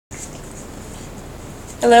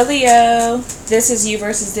Hello, Leo. This is you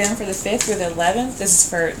versus them for the 5th through the 11th. This is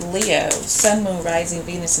for Leo, Sun, Moon, Rising,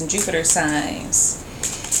 Venus, and Jupiter signs.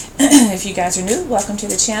 If you guys are new, welcome to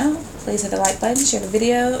the channel. Please hit the like button, share the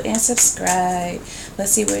video, and subscribe.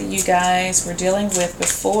 Let's see what you guys were dealing with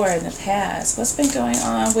before in the past. What's been going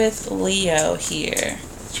on with Leo here?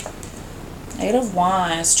 Eight of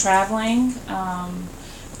Wands, traveling,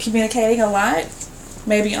 communicating a lot,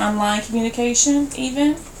 maybe online communication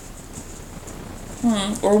even.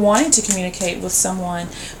 Or wanting to communicate with someone,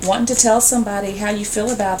 wanting to tell somebody how you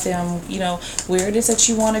feel about them, where it is that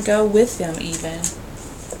you want to go with them even.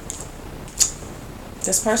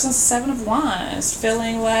 This person's Seven of Wands,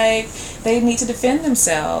 feeling like they need to defend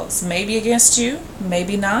themselves, maybe against you,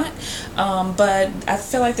 maybe not. But I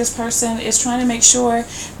feel like this person is trying to make sure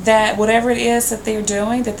that whatever it is that they're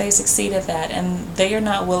doing, that they succeed at that, and they are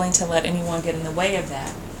not willing to let anyone get in the way of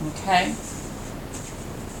that. Okay?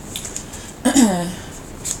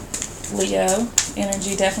 Leo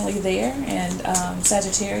energy definitely there, and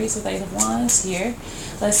Sagittarius with Eight of Wands here.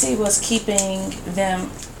 Let's see what's keeping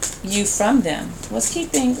you from them. What's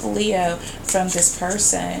keeping Leo from this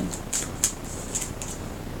person?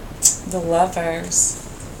 The Lovers.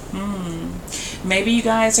 Maybe you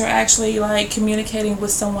guys are actually like communicating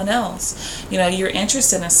with someone else. You're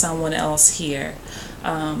interested in someone else here.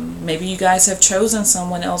 Maybe you guys have chosen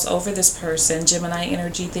someone else over this person. Gemini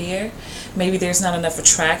energy there. Maybe there's not enough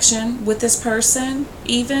attraction with this person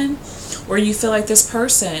even, or you feel like this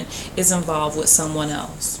person is involved with someone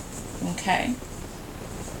else. Okay.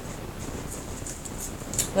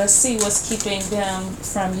 Let's see what's keeping them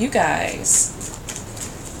from you guys.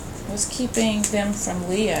 What's keeping them from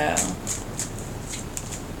Leo?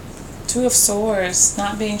 Two of Swords,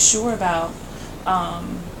 not being sure about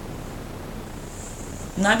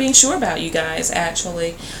you guys,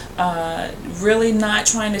 actually. Really not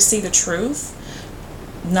trying to see the truth,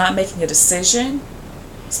 not making a decision,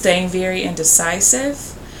 staying very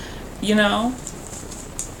indecisive,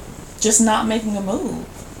 just not making a move.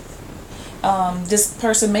 This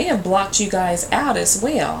person may have blocked you guys out as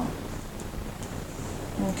well.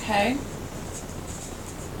 Okay.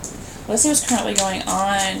 Let's see what's currently going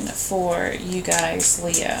on for you guys,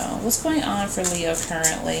 Leo. What's going on for Leo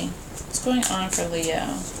currently? What's going on for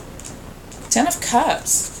Leo? Ten of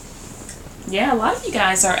Cups. Yeah, a lot of you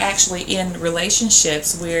guys are actually in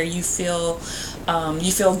relationships where you feel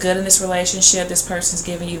good in this relationship. This person's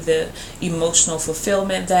giving you the emotional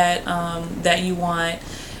fulfillment that you want.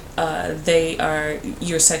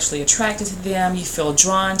 You're sexually attracted to them. You feel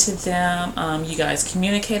drawn to them. You guys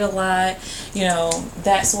communicate a lot.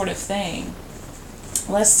 That sort of thing.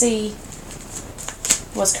 Let's see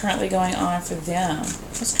what's currently going on for them.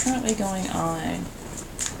 What's currently going on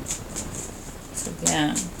for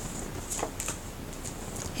them?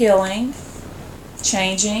 Healing,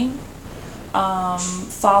 changing,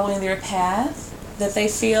 following their path that they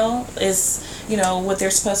feel is, what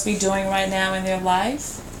they're supposed to be doing right now in their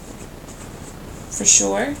life. For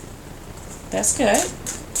sure. That's good.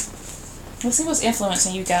 Let's see what's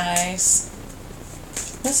influencing you guys.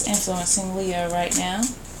 What's influencing Leo right now?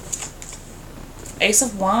 Ace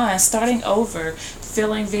of Wands, starting over,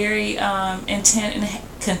 feeling very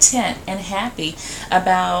content and happy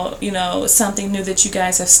about, something new that you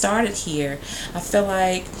guys have started here. I feel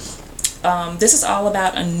like this is all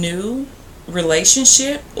about a new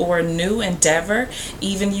relationship or a new endeavor.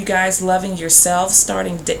 Even you guys loving yourself,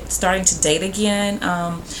 starting to date again,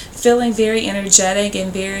 feeling very energetic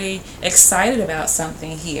and very excited about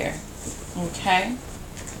something here. Okay?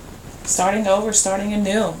 Starting over, starting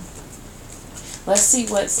anew. Let's see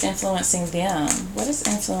what's influencing them. What is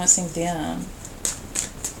influencing them?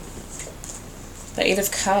 The Eight of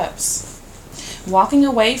Cups. Walking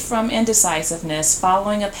away from indecisiveness,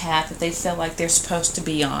 following a path that they feel like they're supposed to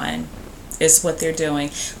be on is what they're doing.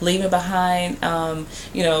 Leaving behind,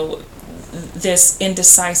 this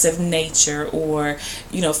indecisive nature, or,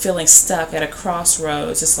 feeling stuck at a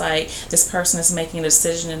crossroads. It's like this person is making a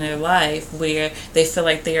decision in their life where they feel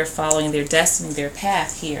like they are following their destiny, their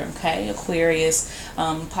path here. Okay, Aquarius,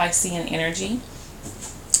 Piscean energy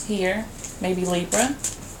here, maybe Libra.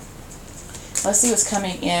 Let's see what's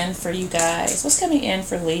coming in for you guys. What's coming in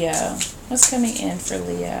for Leo? What's coming in for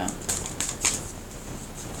Leo?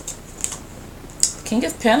 King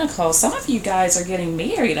of Pentacles. Some of you guys are getting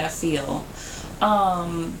married, I feel.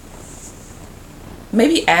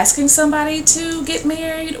 Maybe asking somebody to get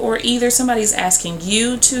married, or either somebody's asking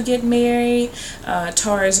you to get married.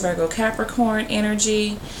 Taurus, Virgo, Capricorn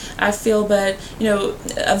energy, I feel. But,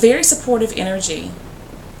 a very supportive energy.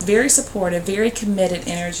 Very supportive, very committed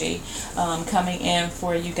energy coming in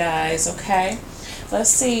for you guys, okay? Let's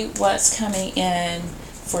see what's coming in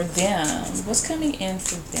for them? What's coming in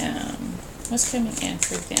for them? What's coming in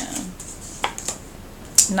for them?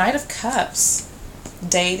 Knight of Cups.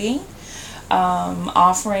 Dating.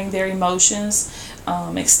 Offering their emotions.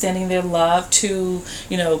 Extending their love to,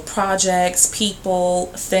 projects, people,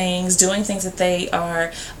 things, doing things that they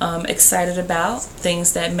are excited about,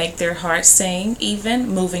 things that make their heart sing, even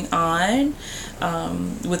moving on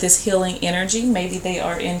with this healing energy. Maybe they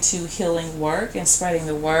are into healing work and spreading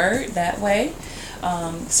the word that way,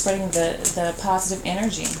 spreading the positive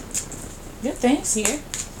energy. Good things here.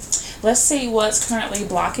 Let's see what's currently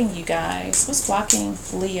blocking you guys. What's blocking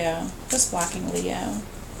Leo? What's blocking Leo?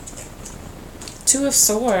 Two of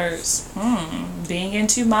Swords. Being in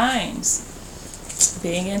two minds.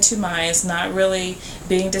 Being in two minds. Not really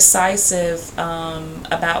being decisive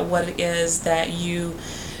about what it is that you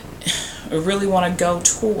really want to go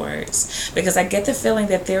towards. Because I get the feeling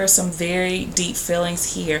that there are some very deep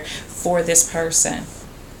feelings here for this person.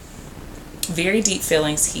 Very deep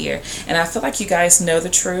feelings here. And I feel like you guys know the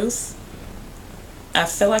truth. I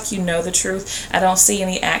feel like you know the truth. I don't see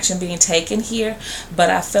any action being taken here, but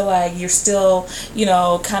I feel like you're still,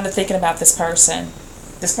 kind of thinking about this person.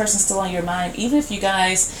 This person's still on your mind, even if you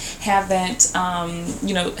guys haven't,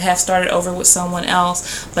 have started over with someone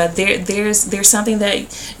else. But there's something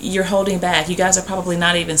that you're holding back. You guys are probably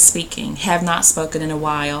not even speaking, have not spoken in a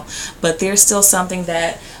while, but there's still something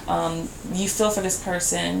that you feel for this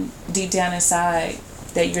person deep down inside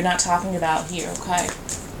that you're not talking about here. Okay.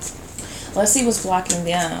 Let's see what's blocking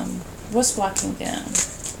them. What's blocking them?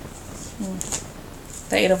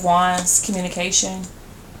 The Eight of Wands, communication.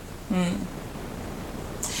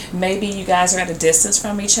 Maybe you guys are at a distance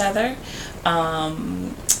from each other.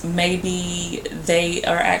 Maybe they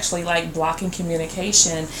are actually like blocking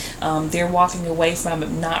communication. They're walking away from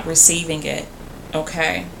it, not receiving it.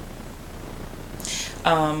 Okay.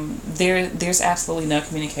 There's absolutely no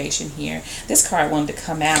communication here. This card wanted to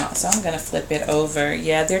come out, so I'm going to flip it over.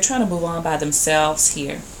 Yeah, they're trying to move on by themselves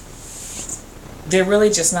here. They're really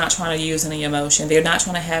just not trying to use any emotion. They're not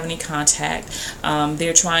trying to have any contact.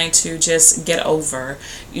 They're trying to just get over,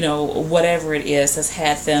 whatever it is that's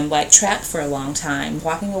had them like trapped for a long time,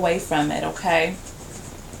 walking away from it. Okay.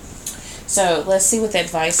 So let's see what the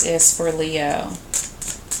advice is for Leo.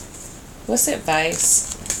 What's the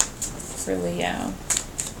advice for Leo?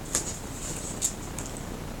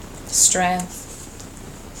 Strength.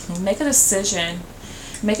 Make a decision.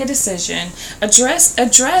 Make a decision. Address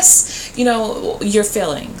your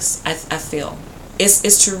feelings. I feel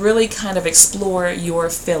it's to really kind of explore your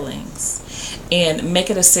feelings and make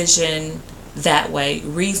a decision that way.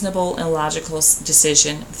 Reasonable and logical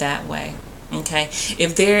decision that way. Okay.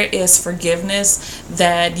 If there is forgiveness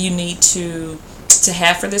that you need to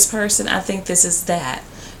have for this person, I think this is that.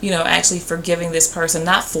 Actually forgiving this person,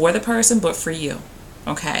 not for the person, but for you.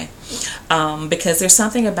 Okay. Because there's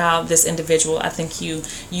something about this individual, I think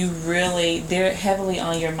they're heavily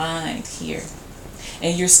on your mind here.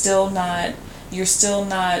 And you're still not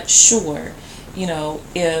sure,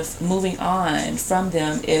 if moving on from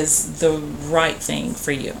them is the right thing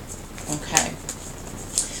for you. Okay.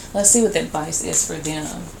 Let's see what the advice is for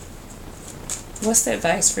them. What's the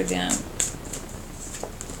advice for them?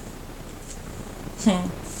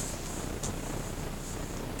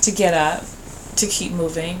 To get up, to keep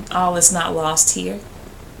moving. All is not lost here.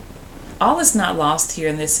 All is not lost here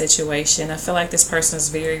in this situation. I feel like this person is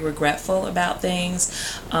very regretful about things.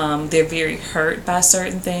 They're very hurt by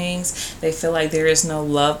certain things. They feel like there is no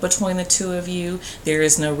love between the two of you. There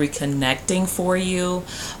is no reconnecting for you.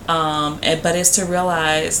 But it's to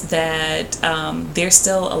realize that there's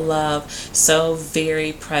still a love so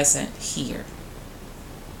very present here.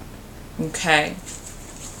 Okay.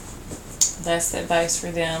 That's the advice for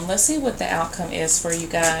them. Let's see what the outcome is for you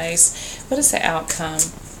guys. What is the outcome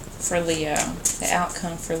for Leo? The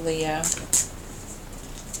outcome for Leo.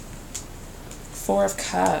 Four of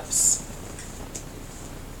Cups.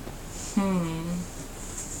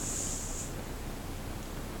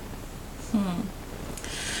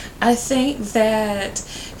 I think that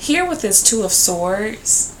here with this Two of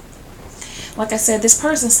Swords, like I said, this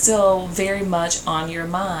person's still very much on your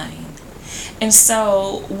mind. And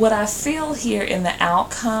so what I feel here in the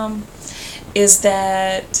outcome is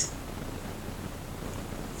that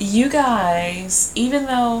you guys, even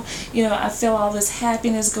though, I feel all this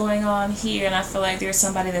happiness going on here, and I feel like there's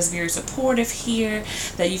somebody that's very supportive here,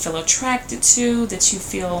 that you feel attracted to, that you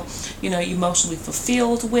feel, emotionally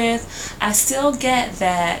fulfilled with, I still get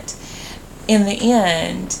that in the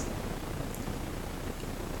end,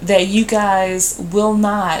 that you guys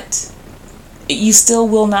you still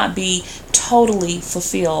will not be totally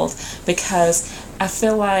fulfilled, because I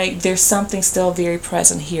feel like there's something still very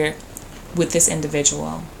present here with this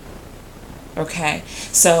individual. Okay,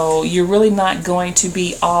 so you're really not going to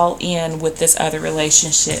be all in with this other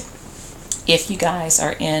relationship if you guys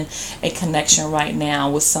are in a connection right now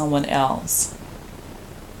with someone else.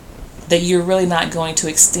 That you're really not going to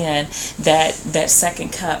extend that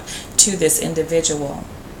second cup to this individual.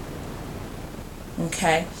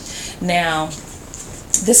 Okay, now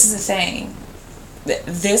this is the thing.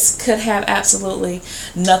 This could have absolutely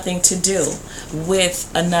nothing to do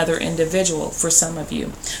with another individual for some of you.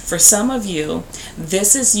 For some of you,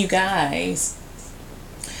 this is you guys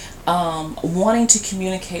wanting to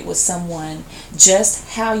communicate with someone just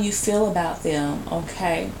how you feel about them,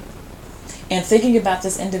 okay? And thinking about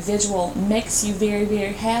this individual makes you very,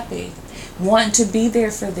 very happy. Wanting to be there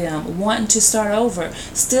for them, wanting to start over,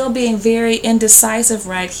 still being very indecisive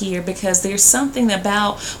right here because there's something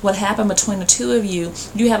about what happened between the two of you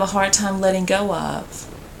have a hard time letting go of.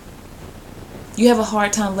 You have a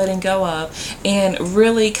hard time letting go of and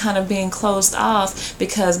really kind of being closed off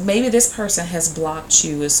because maybe this person has blocked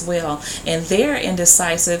you as well and they're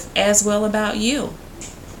indecisive as well about you.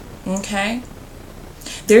 Okay?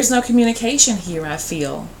 There's no communication here, I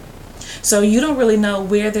feel. So you don't really know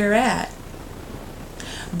where they're at.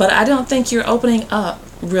 But I don't think you're opening up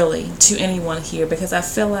really to anyone here because I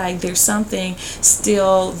feel like there's something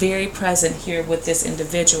still very present here with this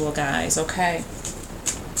individual, guys, okay?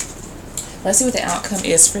 Let's see what the outcome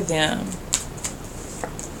is for them.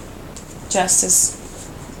 Justice.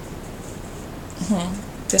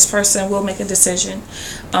 This person will make a decision.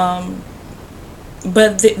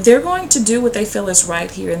 But they're going to do what they feel is right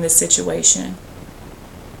here in this situation.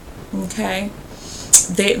 Okay?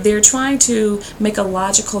 They're trying to make a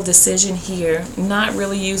logical decision here, not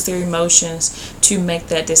really use their emotions to make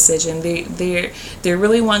that decision. They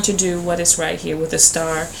really want to do what is right here with the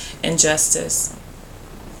Star and Justice.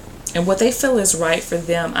 And what they feel is right for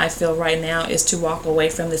them, I feel right now, is to walk away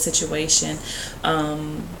from the situation.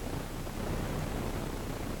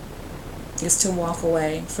 Is to walk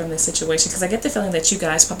away from the situation. Because I get the feeling that you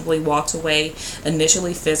guys probably walked away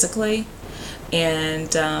initially physically. And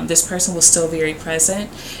this person was still very present.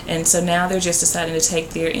 And so now they're just deciding to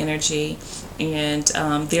take their energy and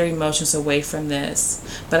their emotions away from this.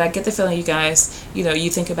 But I get the feeling you guys, you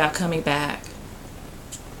think about coming back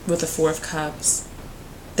with the Four of Cups.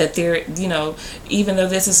 That they're, even though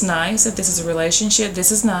this is nice, if this is a relationship,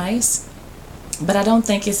 this is nice. But I don't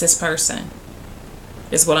think it's this person.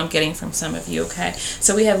 Is what I'm getting from some of you, okay?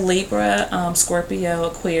 So we have Libra, Scorpio,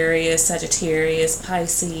 Aquarius, Sagittarius,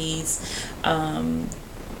 Pisces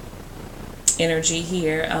energy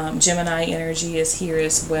here. Gemini energy is here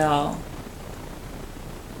as well.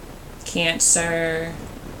 Cancer.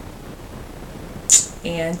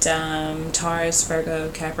 And Taurus,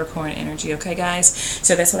 Virgo, Capricorn energy. Okay, guys?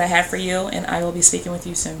 So that's what I have for you, and I will be speaking with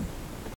you soon.